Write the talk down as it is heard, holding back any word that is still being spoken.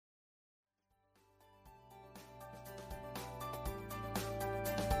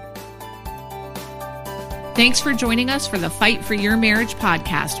Thanks for joining us for the Fight for Your Marriage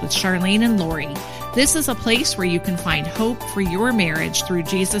podcast with Charlene and Lori. This is a place where you can find hope for your marriage through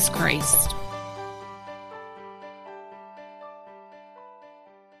Jesus Christ.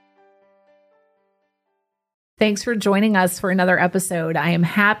 Thanks for joining us for another episode. I am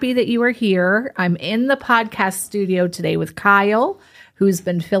happy that you are here. I'm in the podcast studio today with Kyle, who's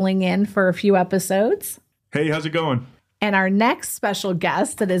been filling in for a few episodes. Hey, how's it going? And our next special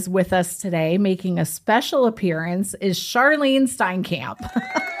guest that is with us today, making a special appearance, is Charlene Steinkamp.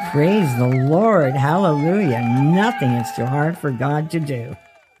 Praise the Lord. Hallelujah. Nothing is too hard for God to do.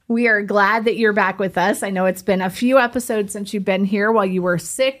 We are glad that you're back with us. I know it's been a few episodes since you've been here while you were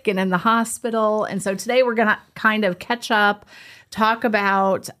sick and in the hospital. And so today we're going to kind of catch up, talk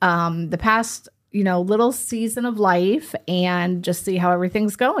about the past, little season of life and just see how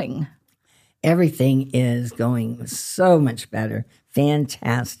everything's going. Everything is going so much better,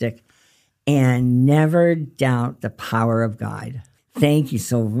 fantastic, and never doubt the power of God. Thank you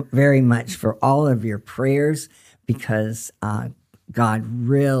so very much for all of your prayers because God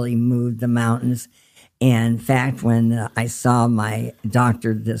really moved the mountains. And in fact, when I saw my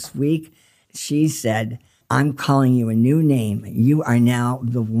doctor this week, she said, I'm calling you a new name. You are now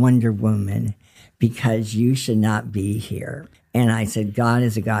the Wonder Woman because you should not be here. And I said, God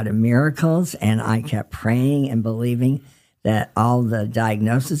is a God of miracles. And I kept praying and believing that all the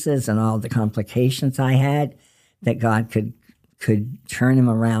diagnoses and all the complications I had, that God could turn him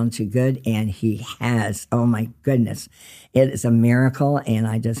around to good. And he has. Oh, my goodness. It is a miracle. And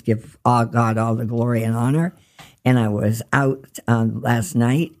I just give God all the glory and honor. And I was out last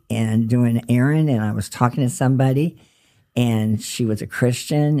night and doing an errand. And I was talking to somebody. And she was a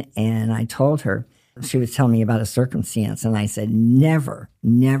Christian. And I told her, she was telling me about a circumstance, and I said, never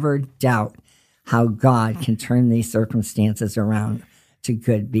doubt how God can turn these circumstances around to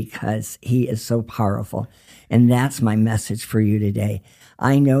good because he is so powerful. And that's my message for you today.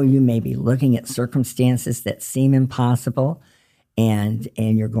 I know you may be looking at circumstances that seem impossible, and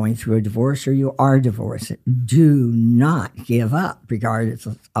you're going through a divorce or you are divorced. Do not give up regardless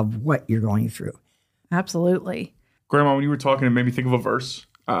of what you're going through. Absolutely. Grandma, when you were talking, it made me think of a verse.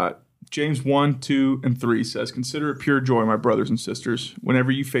 James 1, 2, and 3 says, "Consider it pure joy, my brothers and sisters, whenever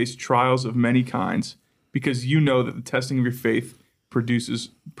you face trials of many kinds, because you know that the testing of your faith produces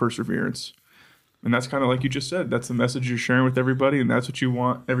perseverance." And that's kind of like you just said. That's the message you're sharing with everybody, and that's what you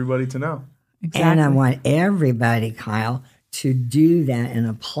want everybody to know. Exactly. And I want everybody, Kyle, to do that and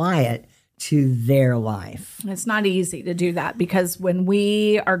apply it to their life. It's not easy to do that because when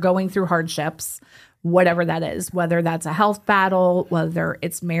we are going through hardships, whatever that is, whether that's a health battle, whether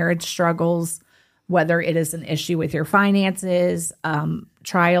it's marriage struggles, whether it is an issue with your finances,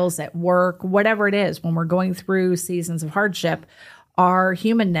 trials at work, whatever it is, when we're going through seasons of hardship, our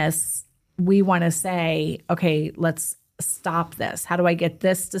humanness, we want to say, okay, let's stop this. How do I get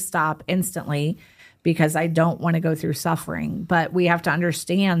this to stop instantly? Because I don't want to go through suffering. But we have to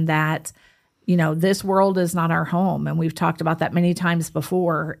understand that, this world is not our home. And we've talked about that many times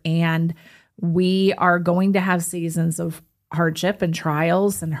before. And we are going to have seasons of hardship and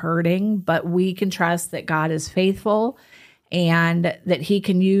trials and hurting, but we can trust that God is faithful and that he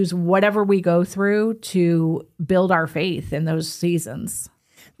can use whatever we go through to build our faith in those seasons.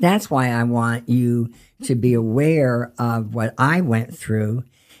 That's why I want you to be aware of what I went through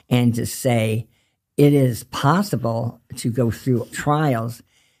and to say it is possible to go through trials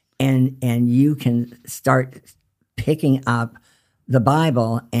and you can start picking up the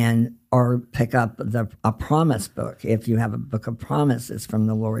Bible or pick up a promise book if you have a book of promises from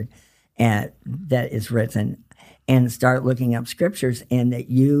the Lord that is written, and start looking up scriptures, and that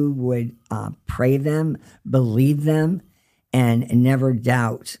you would pray them, believe them, and never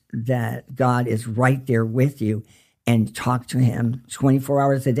doubt that God is right there with you, and talk to him 24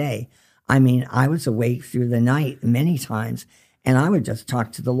 hours a day. I mean, I was awake through the night many times, and I would just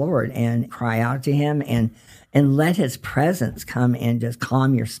talk to the Lord and cry out to him and let his presence come and just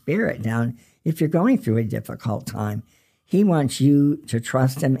calm your spirit down if you're going through a difficult time. He wants you to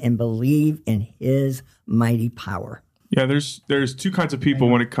trust him and believe in his mighty power. Yeah, there's two kinds of people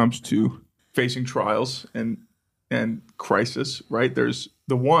when it comes to facing trials and crisis, right? There's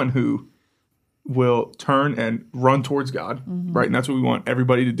the one who will turn and run towards God, right? And that's what we want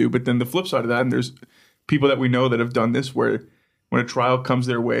everybody to do. But then the flip side of that, and there's people that we know that have done this, where when a trial comes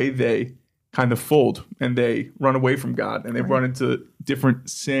their way, they kind of fold and they run away from God, and they run into different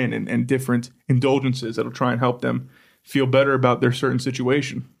sin and different indulgences that'll try and help them feel better about their certain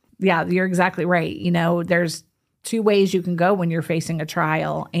situation. Yeah, you're exactly right. There's two ways you can go when you're facing a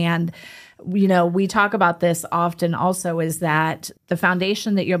trial. And, we talk about this often also, is that the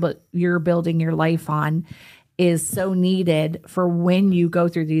foundation that you're building your life on is so needed for when you go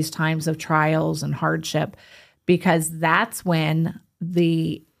through these times of trials and hardship, because that's when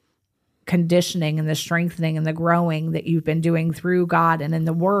the conditioning and the strengthening and the growing that you've been doing through God and in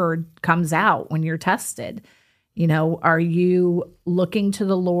the Word comes out when you're tested. Are you looking to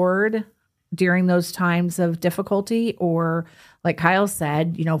the Lord during those times of difficulty, or like Kyle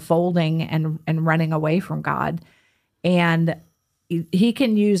said, folding and running away from God? And he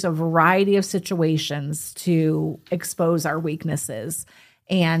can use a variety of situations to expose our weaknesses.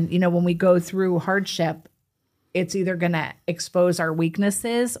 And, when we go through hardship, it's either going to expose our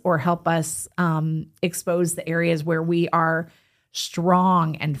weaknesses or help us expose the areas where we are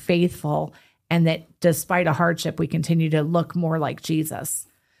strong and faithful, and that despite a hardship, we continue to look more like Jesus.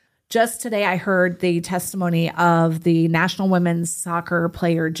 Just today, I heard the testimony of the national women's soccer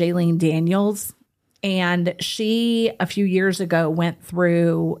player, Jaylene Daniels. And she, a few years ago, went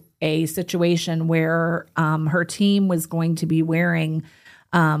through a situation where her team was going to be wearing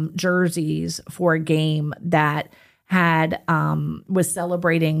jerseys for a game that was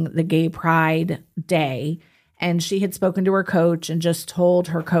celebrating the Gay Pride Day. And she had spoken to her coach and just told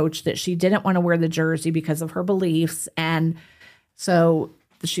her coach that she didn't want to wear the jersey because of her beliefs. And so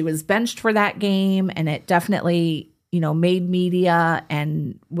she was benched for that game, and it definitely, made media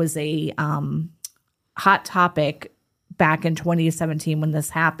and was a hot topic back in 2017 when this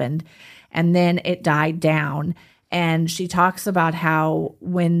happened. And then it died down. And she talks about how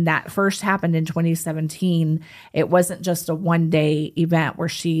when that first happened in 2017, it wasn't just a one-day event where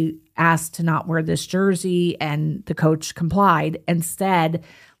she asked to not wear this jersey and the coach complied. Instead,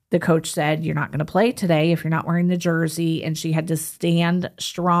 the coach said, "You're not going to play today if you're not wearing the jersey." And she had to stand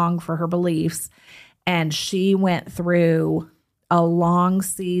strong for her beliefs. And she went through a long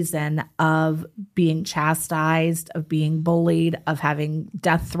season of being chastised, of being bullied, of having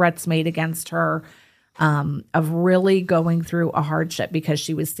death threats made against her, of really going through a hardship because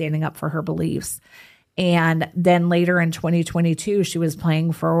she was standing up for her beliefs. And then later in 2022, she was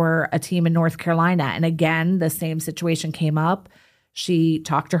playing for a team in North Carolina. And again, the same situation came up. She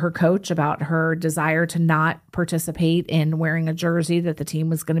talked to her coach about her desire to not participate in wearing a jersey that the team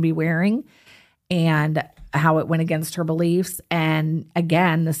was going to be wearing and how it went against her beliefs. And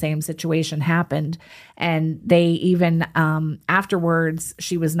again, the same situation happened. And they even, afterwards,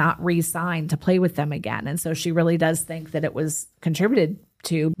 she was not re-signed to play with them again. And so she really does think that it was contributed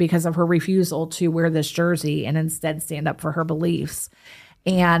to because of her refusal to wear this jersey and instead stand up for her beliefs.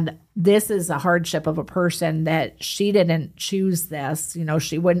 And this is a hardship of a person that she didn't choose this.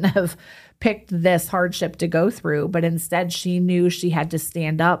 She wouldn't have picked this hardship to go through, but instead she knew she had to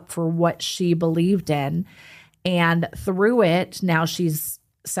stand up for what she believed in. And through it, now she's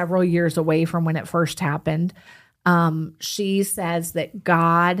several years away from when it first happened. She says that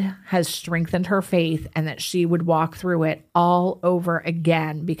God has strengthened her faith and that she would walk through it all over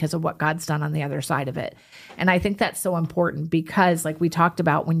again because of what God's done on the other side of it. And I think that's so important because, like we talked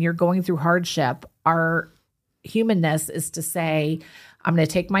about, when you're going through hardship, our humanness is to say, I'm going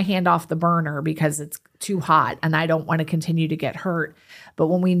to take my hand off the burner because it's too hot and I don't want to continue to get hurt. But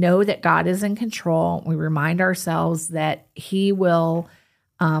when we know that God is in control, we remind ourselves that He will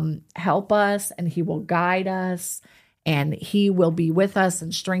help us and He will guide us and He will be with us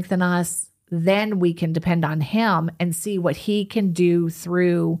and strengthen us, then we can depend on Him and see what He can do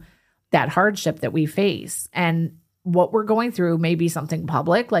through that hardship that we face. And what we're going through may be something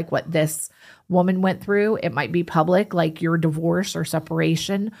public, like what this woman went through. It might be public, like your divorce or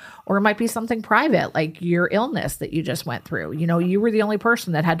separation, or it might be something private, like your illness that you just went through. You were the only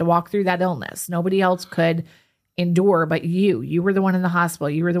person that had to walk through that illness. Nobody else could endure but you. You were the one in the hospital.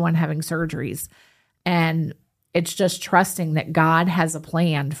 You were the one having surgeries. And it's just trusting that God has a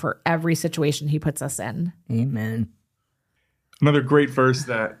plan for every situation He puts us in. Amen. Another great verse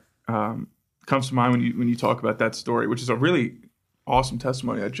that comes to mind when you talk about that story, which is a really awesome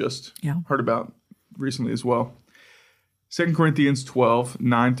testimony I just heard about recently as well. 2 Corinthians 12,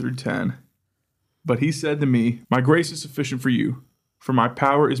 9 through 10. But He said to me, "My grace is sufficient for you, for my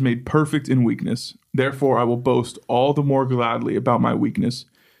power is made perfect in weakness. Therefore I will boast all the more gladly about my weakness,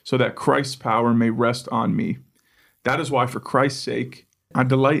 so that Christ's power may rest on me. That is why, for Christ's sake, I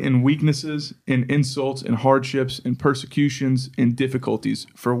delight in weaknesses, in insults, in hardships, in persecutions, in difficulties.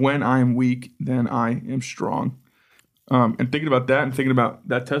 For when I am weak, then I am strong." And thinking about that and thinking about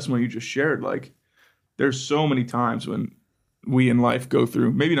that testimony you just shared, like, there's so many times when we in life go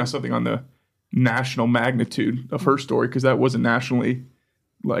through, maybe not something on the national magnitude of her story, because that wasn't nationally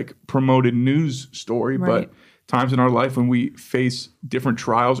like promoted news story, Right. but times in our life when we face different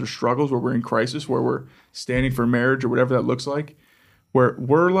trials or struggles, where we're in crisis, where we're standing for marriage or whatever that looks like, where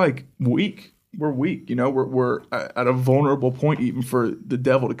we're like weak. We're weak, we're at a vulnerable point even for the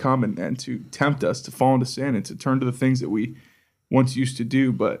devil to come and to tempt us to fall into sin and to turn to the things that we once used to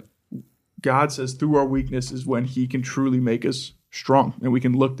do. But God says through our weakness is when he can truly make us strong, and we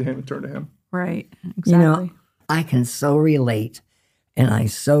can look to him and turn to him. Right. Exactly. I can so relate, and I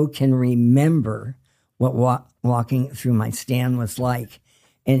so can remember what walking through my stand was like.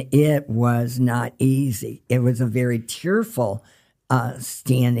 And it was not easy. It was a very tearful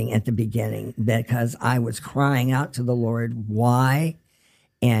standing at the beginning, because I was crying out to the Lord, why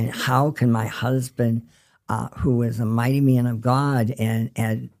and how can my husband, who is a mighty man of God and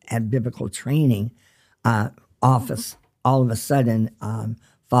had biblical training, all of a sudden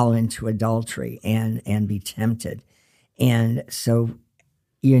fall into adultery and be tempted. And so,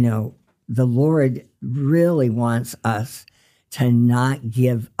 the Lord really wants us to not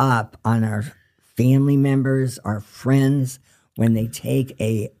give up on our family members, our friends, when they take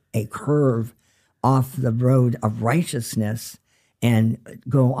a curve off the road of righteousness and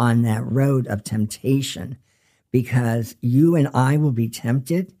go on that road of temptation, because you and I will be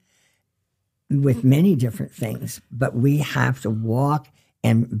tempted with many different things, but we have to walk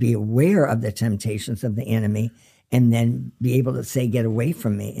and be aware of the temptations of the enemy and then be able to say, get away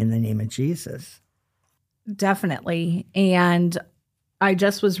from me in the name of Jesus. Definitely. And I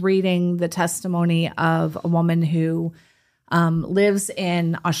just was reading the testimony of a woman who lives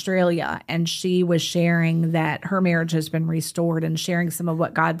in Australia, and she was sharing that her marriage has been restored and sharing some of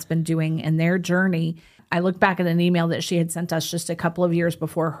what God's been doing in their journey. I look back at an email that she had sent us just a couple of years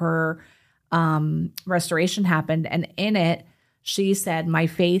before her restoration happened. And in it, she said, my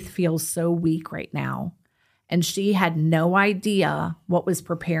faith feels so weak right now. And she had no idea what was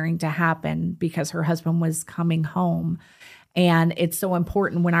preparing to happen because her husband was coming home. And it's so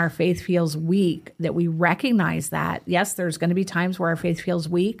important when our faith feels weak that we recognize that. Yes, there's going to be times where our faith feels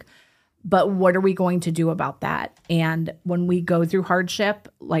weak, but what are we going to do about that? And when we go through hardship,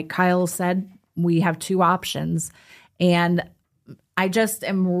 like Kyle said, we have two options. And I just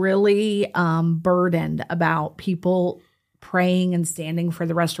am really burdened about people praying and standing for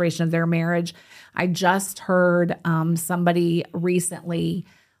the restoration of their marriage. I just heard somebody recently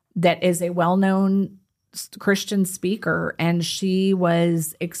that is a well-known Christian speaker, and she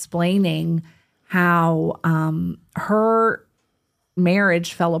was explaining how her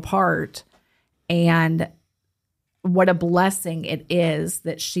marriage fell apart and what a blessing it is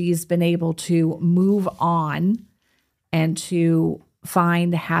that she's been able to move on and to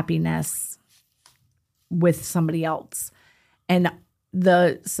find happiness with somebody else. And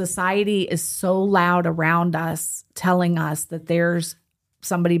the society is so loud around us telling us that there's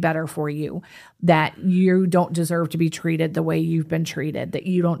somebody better for you, that you don't deserve to be treated the way you've been treated, that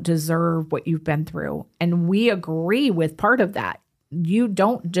you don't deserve what you've been through. And we agree with part of that. You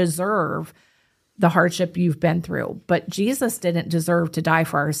don't deserve the hardship you've been through, but Jesus didn't deserve to die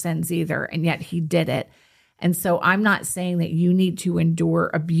for our sins either, and yet he did it. And so I'm not saying that you need to endure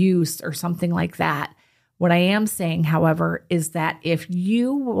abuse or something like that. What I am saying, however, is that if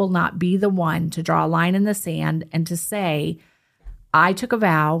you will not be the one to draw a line in the sand and to say, I took a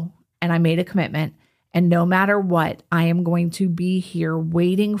vow and I made a commitment, and no matter what, I am going to be here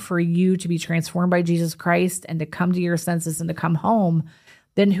waiting for you to be transformed by Jesus Christ and to come to your senses and to come home,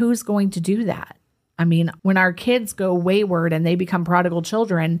 then who's going to do that? I mean, when our kids go wayward and they become prodigal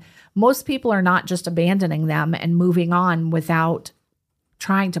children, most people are not just abandoning them and moving on without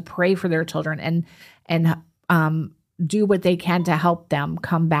trying to pray for their children and do what they can to help them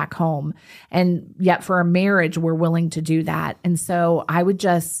come back home. And yet for a marriage, we're willing to do that. And so I would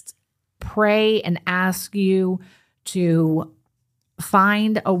just pray and ask you to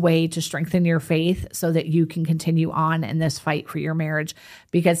find a way to strengthen your faith so that you can continue on in this fight for your marriage,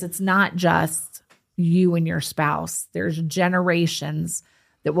 because it's not just you and your spouse. There's generations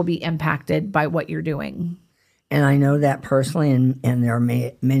that will be impacted by what you're doing. And I know that personally, and there are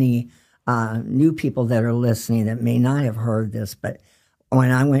many new people that are listening that may not have heard this, but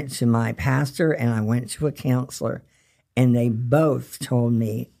when I went to my pastor and I went to a counselor, and they both told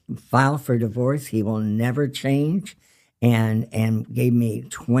me, file for divorce, he will never change, and gave me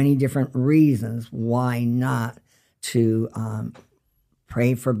 20 different reasons why not to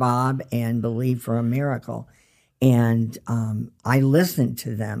pray for Bob and believe for a miracle. And I listened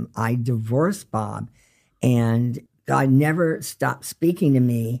to them. I divorced Bob, and God never stopped speaking to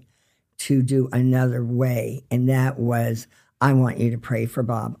me to do another way. And that was, I want you to pray for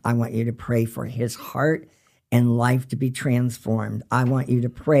Bob. I want you to pray for his heart and life to be transformed. I want you to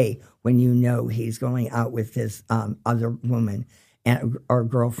pray when you know he's going out with this other woman or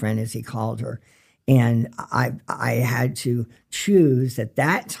girlfriend, as he called her. And I had to choose at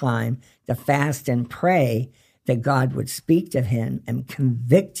that time to fast and pray that God would speak to him and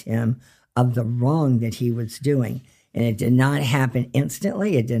convict him of the wrong that he was doing. And it did not happen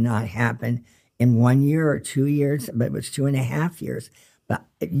instantly. It did not happen in 1 year or 2 years, but it was 2.5 years. But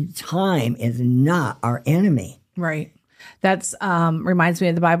time is not our enemy. Right. That's reminds me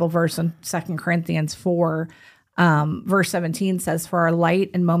of the Bible verse in 2 Corinthians 4. Verse 17 says, "For our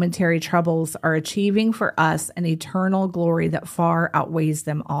light and momentary troubles are achieving for us an eternal glory that far outweighs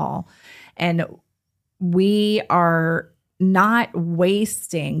them all." And we are not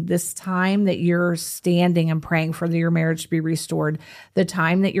wasting this time that you're standing and praying for your marriage to be restored, the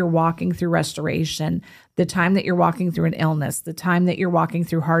time that you're walking through restoration, the time that you're walking through an illness, the time that you're walking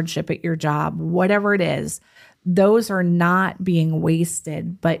through hardship at your job, whatever it is, those are not being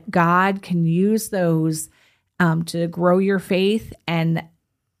wasted, but God can use those to grow your faith, and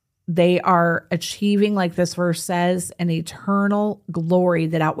they are achieving, like this verse says, an eternal glory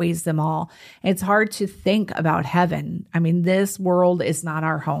that outweighs them all. It's hard to think about heaven. I mean, this world is not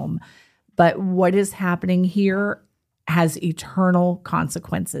our home, but what is happening here has eternal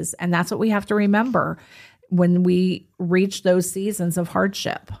consequences. And that's what we have to remember when we reach those seasons of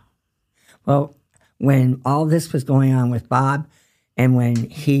hardship. Well, when all this was going on with Bob and when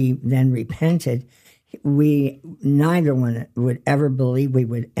he then repented, neither one would ever believe we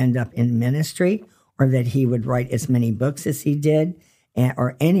would end up in ministry or that he would write as many books as he did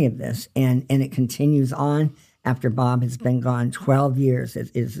or any of this. And it continues on after Bob has been gone 12 years. It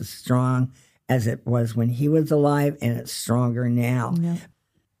is as strong as it was when he was alive, and it's stronger now. Yeah.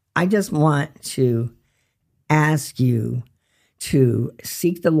 I just want to ask you to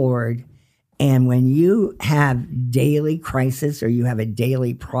seek the Lord. And when you have daily crisis or you have a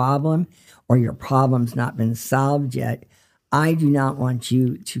daily problem or your problem's not been solved yet, I do not want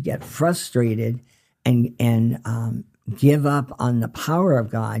you to get frustrated and give up on the power of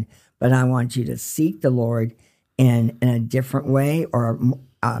God, but I want you to seek the Lord in a different way or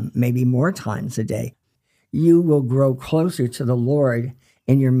maybe more times a day. You will grow closer to the Lord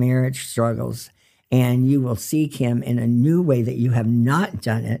in your marriage struggles, and you will seek him in a new way that you have not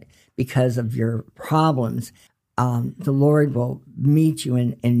done it because of your problems. The Lord will meet you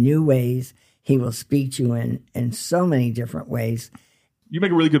in new ways. He will speak to you in so many different ways. You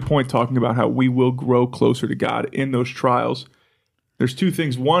make a really good point talking about how we will grow closer to God in those trials. There's two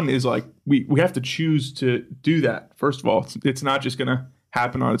things. One is like we have to choose to do that. First of all, it's not just going to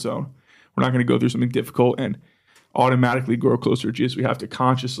happen on its own. We're not going to go through something difficult and automatically grow closer to Jesus. We have to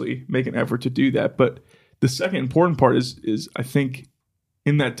consciously make an effort to do that. But the second important part is I think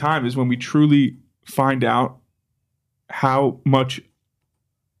in that time is when we truly find out how much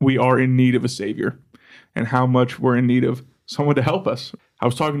we are in need of a Savior and how much we're in need of someone to help us. I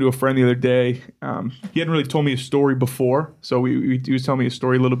was talking to a friend the other day. He hadn't really told me a story before. So he was telling me a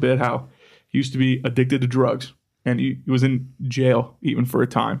story a little bit, how he used to be addicted to drugs and he was in jail even for a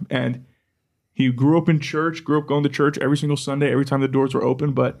time. And he grew up in church, grew up going to church every single Sunday, every time the doors were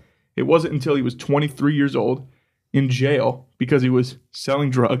open. But it wasn't until he was 23 years old in jail because he was selling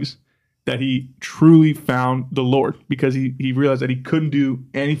drugs that he truly found the Lord, because he realized that he couldn't do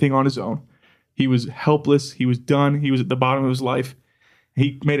anything on his own. He was helpless. He was done. He was at the bottom of his life.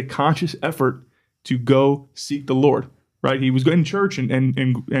 He made a conscious effort to go seek the Lord, right? He was in church and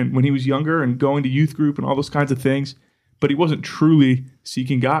when he was younger and going to youth group and all those kinds of things, but he wasn't truly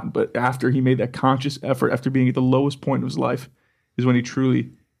seeking God. But after he made that conscious effort, after being at the lowest point of his life, is when he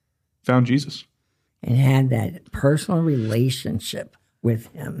truly found Jesus. And had that personal relationship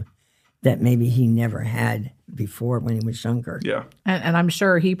with him that maybe he never had before when he was younger. Yeah. And I'm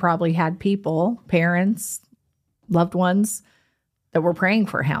sure he probably had people, parents, loved ones that were praying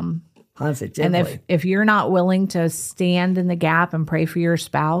for him. Positively. And if you're not willing to stand in the gap and pray for your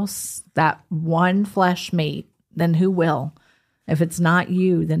spouse, that one flesh mate, then who will? If it's not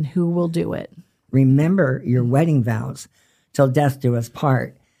you, then who will do it? Remember your wedding vows, till death do us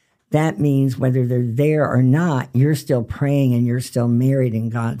part. That means whether they're there or not, you're still praying and you're still married in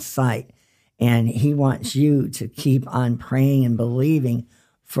God's sight. And he wants you to keep on praying and believing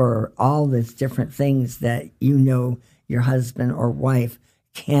for all these different things that you know your husband or wife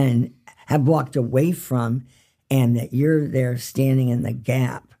can have walked away from, and that you're there standing in the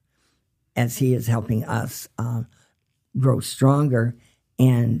gap as he is helping us grow stronger.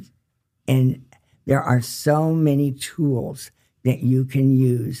 And there are so many tools that you can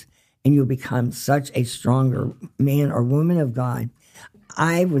use, and you'll become such a stronger man or woman of God.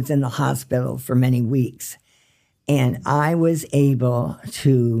 I was in the hospital for many weeks, And I was able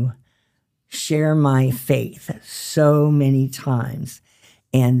to share my faith so many times.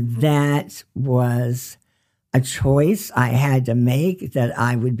 And that was a choice I had to make, that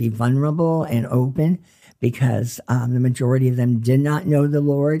I would be vulnerable and open, because the majority of them did not know the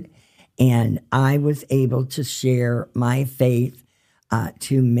Lord. And I was able to share my faith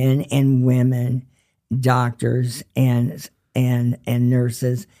to men and women, doctors and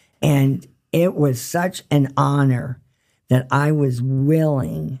nurses. And it was such an honor that I was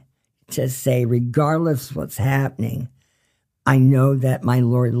willing to say, regardless of what's happening, I know that my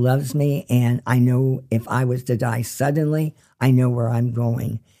Lord loves me, and I know if I was to die suddenly, I know where I'm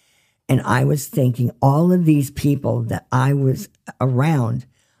going. And I was thinking, all of these people that I was around,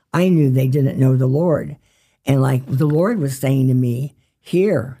 I knew they didn't know the Lord. And like the Lord was saying to me,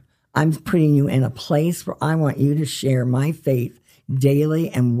 here, I'm putting you in a place where I want you to share my faith daily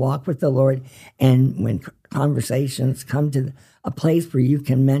and walk with the Lord. And when conversations come to a place where you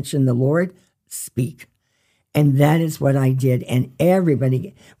can mention the Lord, speak. And that is what I did. And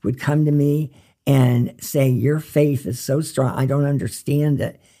everybody would come to me and say, your faith is so strong. I don't understand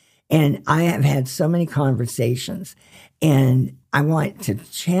it. And I have had so many conversations. And I want to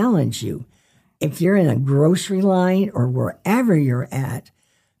challenge you. If you're in a grocery line or wherever you're at,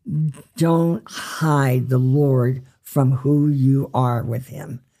 don't hide the Lord from who you are with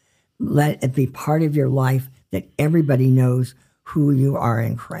him. Let it be part of your life that everybody knows who you are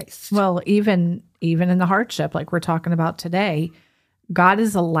in Christ. Well, even in the hardship, like we're talking about today, God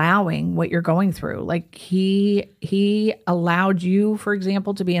is allowing what you're going through. Like he allowed you, for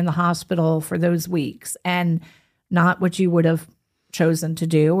example, to be in the hospital for those weeks, and not what you would have chosen to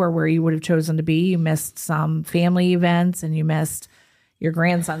do or where you would have chosen to be. You missed some family events, and you missed your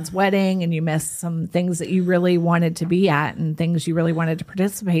grandson's wedding, and you missed some things that you really wanted to be at and things you really wanted to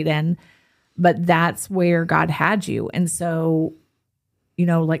participate in. But that's where God had you. And so,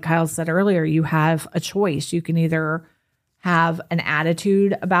 like Kyle said earlier, you have a choice. You can either have an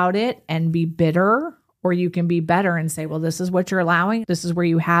attitude about it and be bitter, or you can be better and say, well, this is what you're allowing. This is where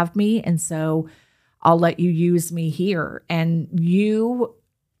you have me. And so I'll let you use me here. And you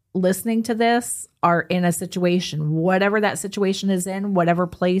listening to this are in a situation, whatever that situation is in, whatever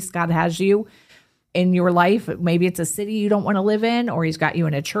place God has you in your life. Maybe it's a city you don't want to live in, or he's got you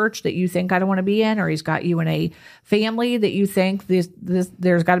in a church that you think I don't want to be in, or he's got you in a family that you think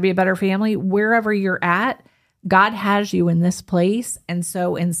there's got to be a better family. Wherever you're at, God has you in this place. And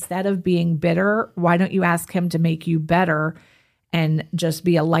so instead of being bitter, why don't you ask him to make you better and just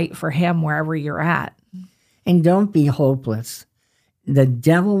be a light for him wherever you're at? And don't be hopeless. The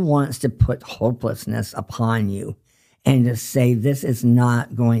devil wants to put hopelessness upon you and to say, this is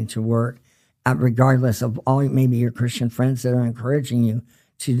not going to work, regardless of all maybe your Christian friends that are encouraging you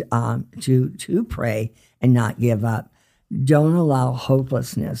to pray and not give up. Don't allow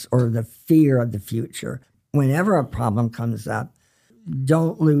hopelessness or the fear of the future. Whenever a problem comes up,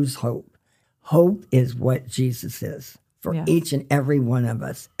 don't lose hope. Hope is what Jesus is for each and every one of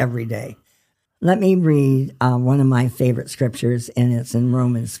us every day. Let me read one of my favorite scriptures, and it's in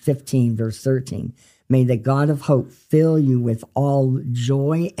Romans 15, verse 13. May the God of hope fill you with all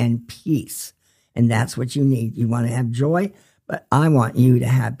joy and peace. And that's what you need. You want to have joy, but I want you to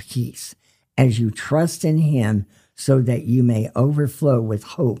have peace as you trust in him, so that you may overflow with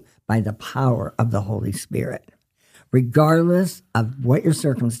hope by the power of the Holy Spirit. Regardless of what your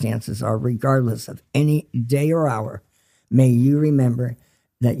circumstances are, regardless of any day or hour, may you remember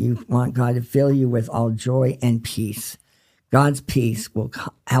that you want God to fill you with all joy and peace. God's peace will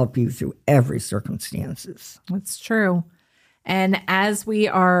help you through every circumstances. That's true. And as we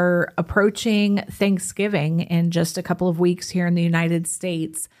are approaching Thanksgiving in just a couple of weeks here in the United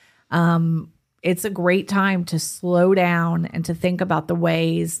States, it's a great time to slow down and to think about the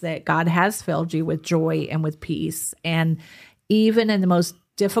ways that God has filled you with joy and with peace. And even in the most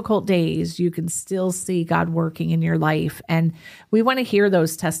difficult days, you can still see God working in your life. And we want to hear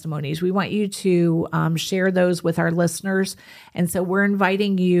those testimonies. We want you to share those with our listeners. And so we're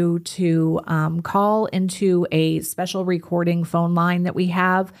inviting you to call into a special recording phone line that we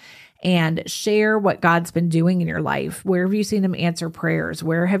have and share what God's been doing in your life. Where have you seen him answer prayers?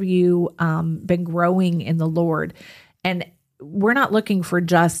 Where have you been growing in the Lord? And we're not looking for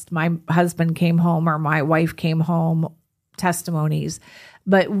just my husband came home or my wife came home testimonies,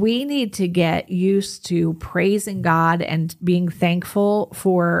 but we need to get used to praising God and being thankful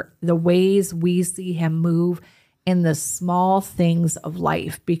for the ways we see him move in the small things of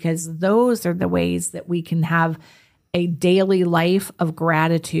life, because those are the ways that we can have a daily life of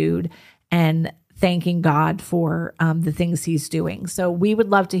gratitude and thanking God for the things he's doing. So we would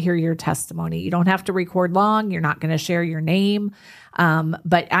love to hear your testimony. You don't have to record long. You're not going to share your name.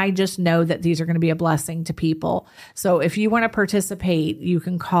 But I just know that these are going to be a blessing to people. So if you want to participate, you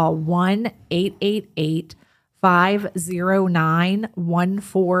can call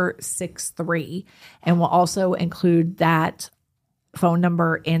 1-888-509-1463. And we'll also include that phone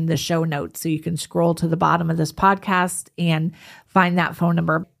number in the show notes. So you can scroll to the bottom of this podcast and find that phone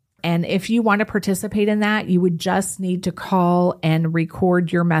number. And if you want to participate in that, you would just need to call and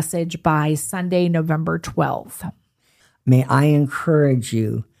record your message by Sunday, November 12th. May I encourage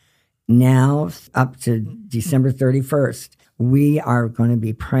you now up to December 31st, we are going to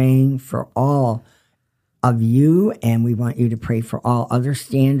be praying for all of you, and we want you to pray for all other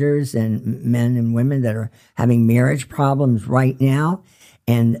standers and men and women that are having marriage problems right now.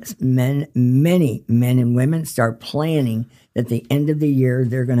 And many men and women start planning at the end of the year,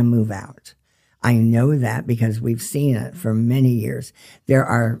 they're going to move out. I know that because we've seen it for many years. There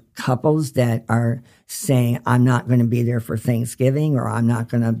are couples that are saying, I'm not going to be there for Thanksgiving, or I'm not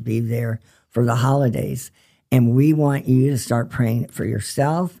going to be there for the holidays. And we want you to start praying for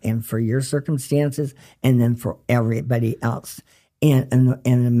yourself and for your circumstances, and then for everybody else in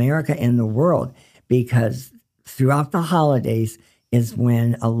America and the world, because throughout the holidays is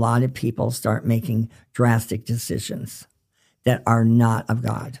when a lot of people start making drastic decisions that are not of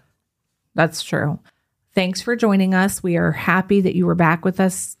God. That's true. Thanks for joining us. We are happy that you were back with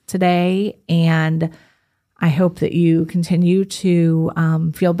us today, and I hope that you continue to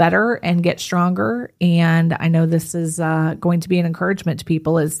feel better and get stronger. And I know this is going to be an encouragement to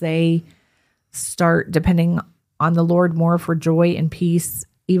people as they start depending on the Lord more for joy and peace,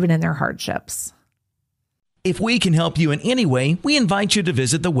 even in their hardships. If we can help you in any way, we invite you to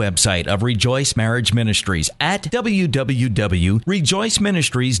visit the website of Rejoice Marriage Ministries at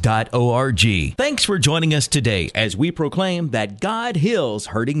www.rejoiceministries.org. Thanks for joining us today as we proclaim that God heals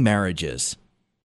hurting marriages.